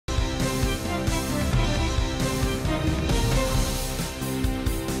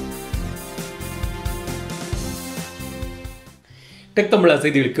Tech தமிழா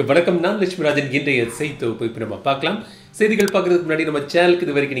செய்திகளுக்கு வணக்கம். நான் லட்சுமிராஜன். இன்றைய செய்தி தொகுப்பு இப்போ நம்ம பார்க்கலாம். செய்திகள் பார்க்கறதுக்கு முன்னாடி நம்ம சேனலுக்கு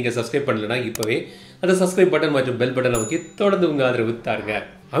இது வரைக்கும் நீங்கள் சப்ஸ்கிரைப் பண்ணலன்னா இப்போவே அந்த சப்ஸ்கிரைப் பட்டன் மற்றும் பெல் பட்டன் நமக்கு தொடர்ந்து உங்கள் ஆதரவு தாருங்க.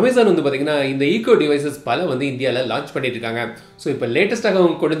 அமேசான் வந்து பார்த்தீங்கன்னா இந்த ஈகோ டிவைசஸ் பல வந்து இந்தியாவில் லான்ச் பண்ணிட்டு இருக்காங்க. ஸோ இப்போ லேட்டஸ்ட்டாக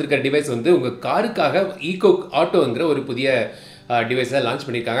அவங்க கொண்டு வந்திருக்கிற டிவைஸ் வந்து உங்கள் காருக்காக ஈகோ ஆட்டோங்கிற ஒரு புதிய டிவைஸை லான்ச்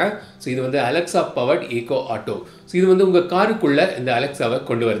பண்ணியிருக்காங்க. ஸோ இது வந்து Alexa powered ego auto. So இது வந்து உங்கள் காருக்குள்ளே இந்த அலெக்சாவை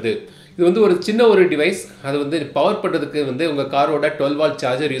கொண்டு வருது. இது வந்து ஒரு சின்ன ஒரு டிவைஸ். அது வந்து பவர் பண்ணுறதுக்கு வந்து உங்கள் காரோட 12 வாட்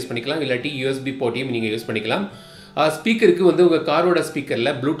சார்ஜர் யூஸ் பண்ணிக்கலாம், இல்லாட்டி யூஎஸ்பி போர்ட்டையும் நீங்கள் யூஸ் பண்ணிக்கலாம். ஸ்பீக்கருக்கு வந்து உங்கள் காரோட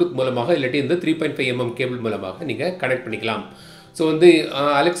ஸ்பீக்கரில் ப்ளூடூத் மூலமாக இல்லாட்டி இந்த 3.5 mm கேபிள் மூலமாக நீங்கள் கனெக்ட் பண்ணிக்கலாம். ஸோ வந்து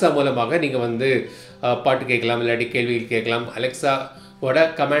அலெக்சா மூலமாக நீங்கள் வந்து பாட்டு கேட்கலாம், இல்லாட்டி கேள்விகள் கேட்கலாம். அலெக்சாவோட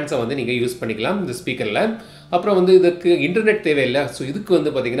கமெண்ட்ஸை வந்து நீங்கள் யூஸ் பண்ணிக்கலாம் இந்த ஸ்பீக்கரில். அப்புறம் வந்து இதுக்கு இன்டர்நெட் தேவையில்லை. ஸோ இதுக்கு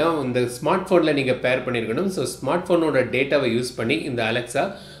வந்து பார்த்திங்கன்னா இந்த ஸ்மார்ட் ஃபோனில் நீங்கள் பேர் பண்ணியிருக்கணும். ஸோ ஸ்மார்ட் ஃபோனோட டேட்டாவை யூஸ் பண்ணி இந்த அலெக்சா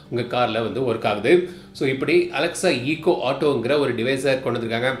உங்கள் காரில் வந்து ஒர்க் ஆகுது. ஸோ இப்படி அலெக்சா ஈகோ ஆட்டோங்கிற ஒரு டிவைஸை கொண்டு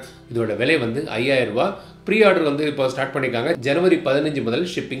வந்திருக்காங்க. இதோட விலை வந்து 5000 ரூபாய். ப்ரீ ஆர்டர் வந்து இப்போ ஸ்டார்ட் பண்ணியிருக்காங்க. ஜனவரி 15 முதல்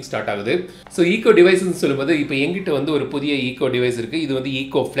ஷிப்பிங் ஸ்டார்ட் ஆகுது. ஸோ ஈகோ டிவைஸ்ன்னு சொல்லும்போது இப்போ எங்கிட்ட வந்து ஒரு புதிய ஈகோ டிவைஸ் இருக்குது. இது வந்து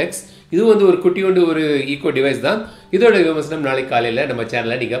ஈகோ ஃப்ளெக்ஸ். இது வந்து ஒரு குட்டியோண்டு ஒரு ஈகோ டிவைஸ் தான். இதோட விமர்சனம் நாளை காலையில் நம்ம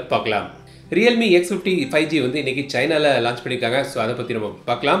சேனலில் நீங்கள் பார்க்கலாம். Realme X50 5G வந்து இன்றைக்கி சைனாவில் லான்ச் பண்ணியிருக்காங்க. ஸோ அதை பற்றி நம்ம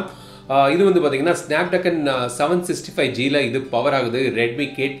பார்க்கலாம். இது வந்து பார்த்தீங்கன்னா ஸ்னாப்ட்ராகன் 765Gயில் இது பவர் ஆகுது. ரெட்மி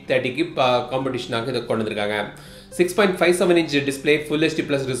K30க்கு காம்படிஷனாக இதை கொண்டு வந்திருக்காங்க. 6.57 inch display, full HD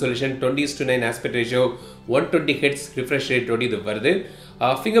plus resolution, 20:9 aspect ratio, 120 hertz refresh ரேட்டோடு இது வருது.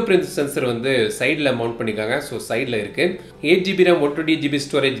 ஃபிங்கர் பிரிண்ட் சென்சர் வந்து சைடில் மவுண்ட் பண்ணியிருக்காங்க. ஸோ சைடில் இருக்குது. 8GB RAM 120GB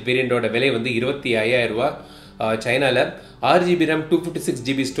ஸ்டோரேஜ் வேரியண்டோட விலை வந்து 25000 ரூபா. சைனாவில் 6GB RAM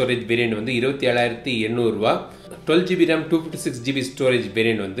 256GB storage variant வந்து 27800 ரூபா. 12GB RAM 256GB storage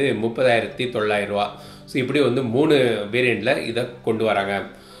variant வந்து 30900 ரூபா. ஸோ இப்படி வந்து 3 வேரியண்டில் இதை கொண்டு வராங்க.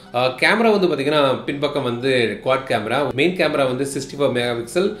 கேமரா வந்து பார்த்தீங்கன்னா பின்பக்கம் வந்து குவாட் கேமரா. மெயின் கேமரா வந்து 64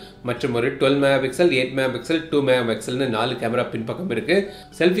 மெகாபிக்சல் மற்றும் ஒரு 12 மெகாபிக்சல், 8 மெகாபிக்சல், 2 மெகாபிக்சல்னு 4 கேமரா பின்பக்கம் இருக்குது.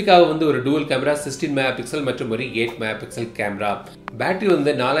 செல்ஃபிக்காக வந்து ஒரு டூவல் கேமரா 16 மெகாபிக்சல் மற்றும் ஒரு 8 மெகாபிக்சல் கேமரா. பேட்டரி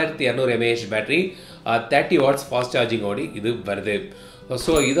வந்து 4200 mAh பேட்டரி, 30 வாட்ஸ் ஃபாஸ்ட் சார்ஜிங்கோடு இது வருது.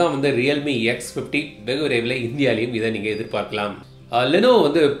 ஸோ இதான் வந்து Realme X50. வெகு விரைவில் இந்தியாலையும் இதை நீங்கள் எதிர்பார்க்கலாம். Lenovo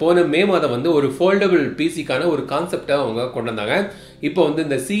வந்து போன மே மாதம் வந்து ஒரு ஃபோல்டபிள் பிசிக்கான ஒரு கான்செப்டை அவங்க கொண்டு வந்தாங்க. இப்போ வந்து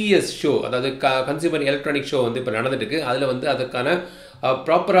இந்த CES ஷோ, அதாவது கன்சியூமர் எலக்ட்ரானிக் ஷோ வந்து இப்போ நடந்துட்டு இருக்கு. அதில் வந்து அதுக்கான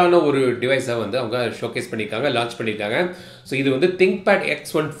ப்ராப்பரான ஒரு டிவைஸை வந்து அவங்க ஷோகேஸ் பண்ணியிருக்காங்க, லான்ச் பண்ணியிருக்காங்க. ஸோ இது வந்து ThinkPad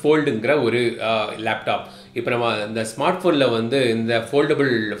X1 ஃபோல்டுங்கிற ஒரு லேப்டாப். இப்போ நம்ம இந்த ஸ்மார்ட் ஃபோனில் வந்து இந்த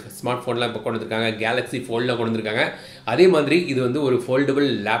ஃபோல்டபுள் ஸ்மார்ட் ஃபோன்லாம் இப்போ கொண்டு வந்திருக்காங்க. கேலக்ஸி ஃபோல்டில் கொண்டு வந்திருக்காங்க. அதே மாதிரி இது வந்து ஒரு ஃபோல்டபுள்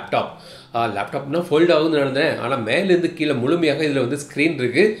லேப்டாப். லேப்டாப்னா ஃபோல்ட் ஆகுதுன்னு நடந்தேன், ஆனால் மேலேருந்து கீழே முழுமையாக இதில் வந்து ஸ்க்ரீன்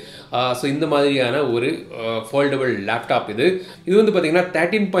இருக்குது. ஸோ இந்த மாதிரியான ஒரு ஃபோல்டபுள் லேப்டாப் இது. இது வந்து பார்த்தீங்கன்னா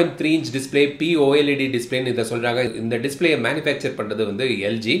 13.3 inch டிஸ்பிளே, POLED டிஸ்பிளேன்னு இதை சொல்கிறாங்க. இந்த டிஸ்பிளேயை மேனுஃபேக்சர் பண்ணுறது வந்து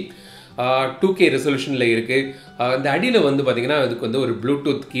LG. 2K ரெசல்யூஷனில் இருக்குது. இந்த அடியில் வந்து பார்த்தீங்கன்னா இதுக்கு வந்து ஒரு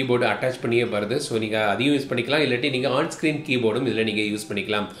ப்ளூடூத் கீபோர்டு அட்டாச் பண்ணியே வருது. ஸோ நீங்கள் அதையும் யூஸ் பண்ணிக்கலாம், இல்லாட்டி நீங்கள் ஆன் ஸ்க்ரீன் கீபோர்டும் இதில் நீங்கள் யூஸ்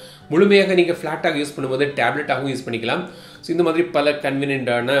பண்ணிக்கலாம். முழுமையாக நீங்கள் ஃப்ளாட்டாக யூஸ் பண்ணும்போது டேப்லெட்டாகவும் யூஸ் பண்ணிக்கலாம். ஸோ இந்த மாதிரி பல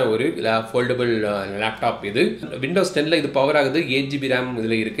கன்வீனியன்டான ஒரு ஃபோல்டபுள் லேப்டாப் இது. விண்டோஸ் 10ல் இது பவர் ஆகுது. 8GB RAM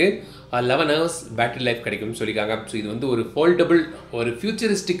இதில் இருக்குது. 11 hours பேட்டரி லைஃப் கிடைக்கும்னு சொல்லியிருக்காங்க. ஸோ இது வந்து ஒரு ஃபோல்டபுள் ஒரு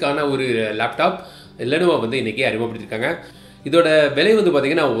ஃபியூச்சரிஸ்டிக்கான ஒரு லேப்டாப் Lenovo வந்து இன்றைக்கி அறிமுகப்படுத்தியிருக்காங்க. இதோட விலை வந்து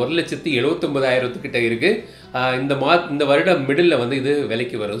பார்த்தீங்கன்னா 1,79,000 கிட்ட இருக்குது. இந்த வருடம் மிடில் வந்து இது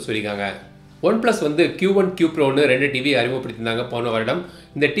விலைக்கு வரும்னு சொல்லியிருக்காங்க. OnePlus வந்து Q1 Q Proன்னு 2 டிவி அறிமுகப்படுத்தியிருந்தாங்க போன வருடம்.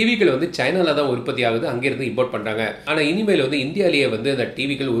 இந்த டிவிகள் வந்து சைனாவில் தான் உற்பத்தி ஆகுது, அங்கேருந்து இம்போர்ட் பண்ணுறாங்க. ஆனால் இனிமேல் வந்து இந்தியாவிலேயே வந்து இந்த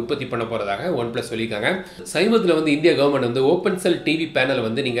டிவிகள் உற்பத்தி பண்ண போகிறதாக OnePlus சொல்லியிருக்காங்க. சமீபத்தில் வந்து இந்தியா கவர்மெண்ட் வந்து ஓப்பன் செல் டிவி பேனலை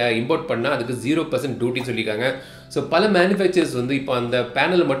வந்து நீங்கள் இம்போர்ட் பண்ணால் அதுக்கு 0% டியூட்டி சொல்லியிருக்காங்க. ஸோ பல மேனுஃபேக்சர்ஸ் வந்து இப்போ அந்த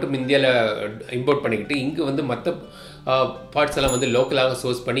பேனலை மட்டும் இந்தியாவில் இம்போர்ட் பண்ணிக்கிட்டு இங்கே வந்து மற்ற பார்ட்ஸ் எல்லாம் வந்து லோக்கலாக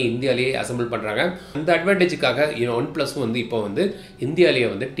சோர்ஸ் பண்ணி இந்தியாவிலேயே அசம்பிள் பண்ணுறாங்க. அந்த அட்வான்டேஜுக்காக OnePlusம் வந்து இப்போ வந்து இந்தியாவிலேயே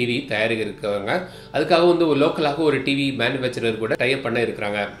வந்து டிவி தயாரிக்க இருக்காங்க. அதுக்காக வந்து ஒரு லோக்கலாக ஒரு டிவி மேனுஃபேக்சரர் கூட டைப் பண்ண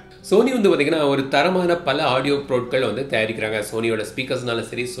இருக்கிறாங்க. சோனி வந்து பார்த்திங்கன்னா ஒரு தரமான பல ஆடியோ பொருட்கள் வந்து தயாரிக்கிறாங்க. சோனியோட ஸ்பீக்கர்ஸ்னாலும்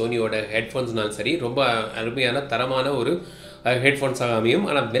சரி, சோனியோட ஹெட்ஃபோன்ஸ்னாலும் சரி, ரொம்ப அருமையான தரமான ஒரு ஹெட்ஃபோன்ஸாக அமையும்.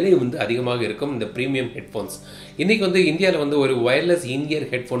 ஆனால் விலை வந்து அதிகமாக இருக்கும் இந்த ப்ரீமியம் ஹெட்ஃபோன்ஸ். இன்றைக்கி வந்து இந்தியாவில் வந்து ஒரு வயர்லெஸ் இன்இயர்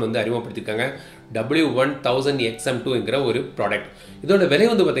ஹெட்ஃபோன் வந்து அறிமுகப்படுத்தியிருக்காங்க. W1000XM2ங்கிற ஒரு ப்ராடக்ட். இதோட விலை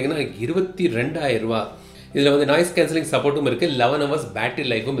வந்து பார்த்திங்கன்னா 22,000 ரூபா. இதில் வந்து நாய்ஸ் கேன்சலிங் சப்போர்ட்டும் இருக்குது. 11 hours பேட்டரி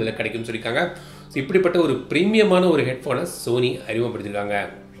லைஃபும் இதில் கிடைக்கும்னு சொல்லியிருக்காங்க. ஸோ இப்படிப்பட்ட ஒரு ப்ரீமியமான ஒரு ஹெட்ஃபோனை சோனி அறிமுகப்படுத்தியிருக்காங்க.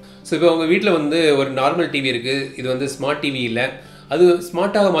 ஸோ இப்போ உங்கள் வீட்டில் வந்து ஒரு நார்மல் டிவி இருக்குது. இது வந்து ஸ்மார்ட் டிவி இல்லை. அது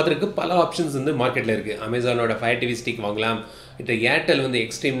ஸ்மார்ட்டாக மாத்திரக்கு பல ஆப்ஷன்ஸ் வந்து மார்க்கெட்டில் இருக்குது. அமேசானோட Fire TV ஸ்டிக் வாங்கலாம். இப்போ ஏர்டெல் வந்து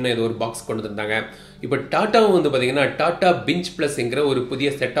எக்ஸ்ட்ரீம்னு ஏதோ ஒரு பாக்ஸ் கொண்டு வந்திருந்தாங்க. இப்போ டாட்டாவும் வந்து பார்த்தீங்கன்னா டாட்டா பிஞ்ச் ப்ளஸ்ங்கிற ஒரு புதிய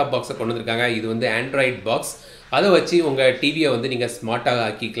செட்டாப் பாக்ஸை கொண்டு வந்திருக்காங்க. இது வந்து ஆண்ட்ராய்ட் பாக்ஸ். அதை வச்சு உங்கள் டிவியை வந்து நீங்கள் ஸ்மார்ட்டாக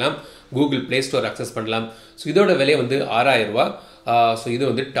ஆக்கிக்கலாம். கூகுள் ப்ளே ஸ்டோர் அக்சஸ் பண்ணலாம். ஸோ இதோட விலை வந்து 6000 ரூபா. ஸோ இது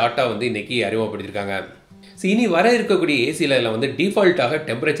வந்து டாட்டா வந்து இன்றைக்கி அறிமுகப்படுத்தியிருக்காங்க. ஸோ இனி வர இருக்கக்கூடிய ஏசியில் வந்து டிஃபால்ட்டாக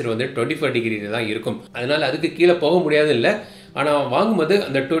டெம்பரேச்சர் வந்து 24 டிகிரியில் தான் இருக்கும். அதனால் அதுக்கு கீழே போக முடியாது இல்லை. ஆனால் வாங்கும்போது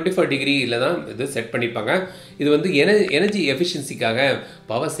அந்த 24 டிகிரியில் தான் இது செட் பண்ணியிருப்பாங்க. இது வந்து எனர்ஜி எஃபிஷியன்சிக்காக,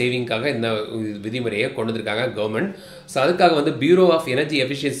 பவர் சேவிங்காக இந்த விதிமுறையை கொண்டு வந்திருக்காங்க கவர்மெண்ட். ஸோ அதுக்காக வந்து பியூரோ ஆஃப் எனர்ஜி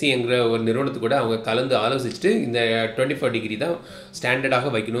எஃபிஷியன்சி என்கிற ஒரு நிறுவனத்து கூட அவங்க கலந்து ஆலோசிச்சுட்டு இந்த 24 டிகிரி தான்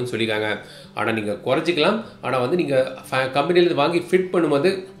ஸ்டாண்டர்டாக வைக்கணும்னு சொல்லியிருக்காங்க. ஆனால் நீங்கள் குறைச்சிக்கலாம். ஆனால் வந்து நீங்கள் கம்பெனிலேருந்து வாங்கி ஃபிட்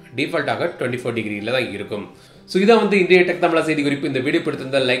பண்ணும்போது டிஃபால்ட்டாக 24 டிகிரியில் தான் இருக்கும். ஸோ இதான் வந்து இன்றைய டெக் தமிழா செய்தி குறிப்பு. இந்த வீடியோ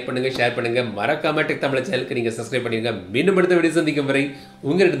பிடித்திருந்தால் லைக் பண்ணுங்கள், ஷேர் பண்ணுங்கள். மறக்காம டெக் தமிழா சேனலுக்கு நீங்கள் சப்ஸ்கிரைப் பண்ணிடுங்க. மீண்டும் அடுத்த வீடியோ சந்திக்கும் வரை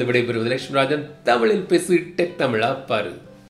உங்களிடம் விடைபெறுவது லட்சுமிராஜன். தமிழில் பேசி டெக் தமிழா பாரு.